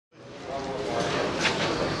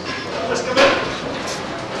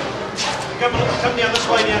come down this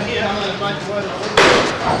way down here. We're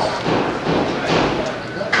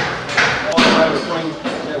putting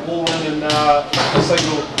that wall in and a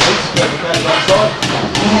single piece fabricated outside.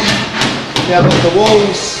 Now the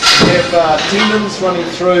walls have tendons running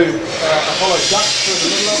through a hollow duct through the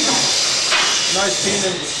middle of them. And those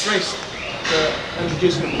tendons are stressed to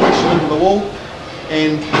introduce compression into the wall.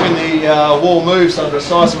 And when the wall moves under a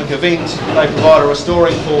seismic event, they provide a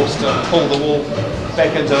restoring force to pull the wall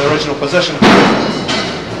back into the original position.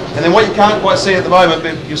 And then what you can't quite see at the moment,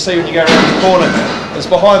 but you'll see when you go around the corner, is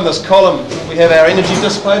behind this column we have our energy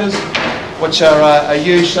dissipators, which are a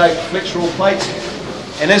U-shaped flexural plate.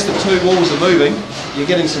 And as the two walls are moving, you're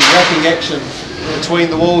getting some racking action between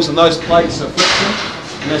the walls, and those plates are flexing,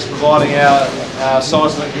 and that's providing our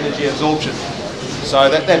seismic energy absorption. So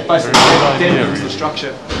that basically dampens the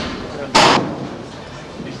structure.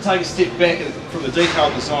 If you take a step back from the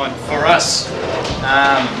detailed design, for us,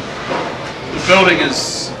 the building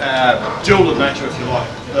is dual in nature, if you like.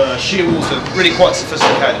 The shear walls are really quite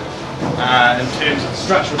sophisticated in terms of the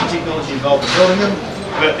structural technology involved in building them.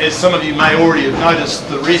 But as some of you may already have noticed,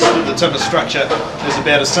 the rest of the timber structure is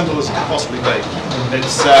about as simple as it can possibly be.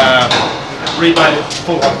 It's rebar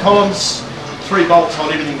full-height columns, 3 bolts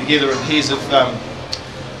hold everything together in pairs of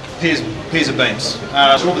beams.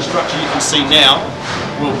 So all the structure you can see now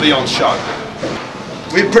will be on show.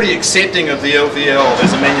 We're pretty accepting of the LVL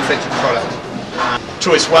as a manufactured product.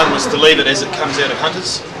 Choice 1 was to leave it as it comes out of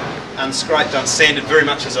Hunters, unscraped, unsanded, very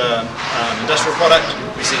much as an industrial product.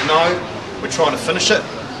 We said no, we're trying to finish it.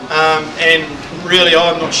 And really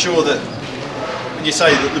I'm not sure that when you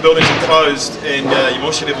say that the building's enclosed and your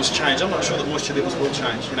moisture levels change, I'm not sure that moisture levels will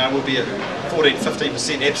change. You know, we'll be at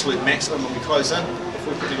 14–15% absolute maximum when we close in. If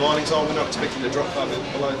we put the linings on, we're not expecting to drop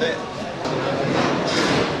below that.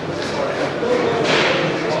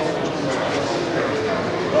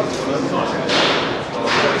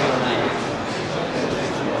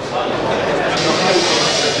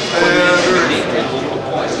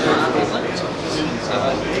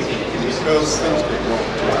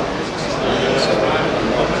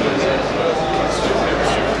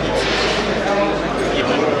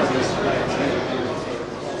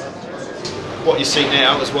 What you see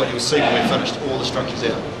now is what you'll see when we've finished all the structures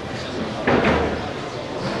out.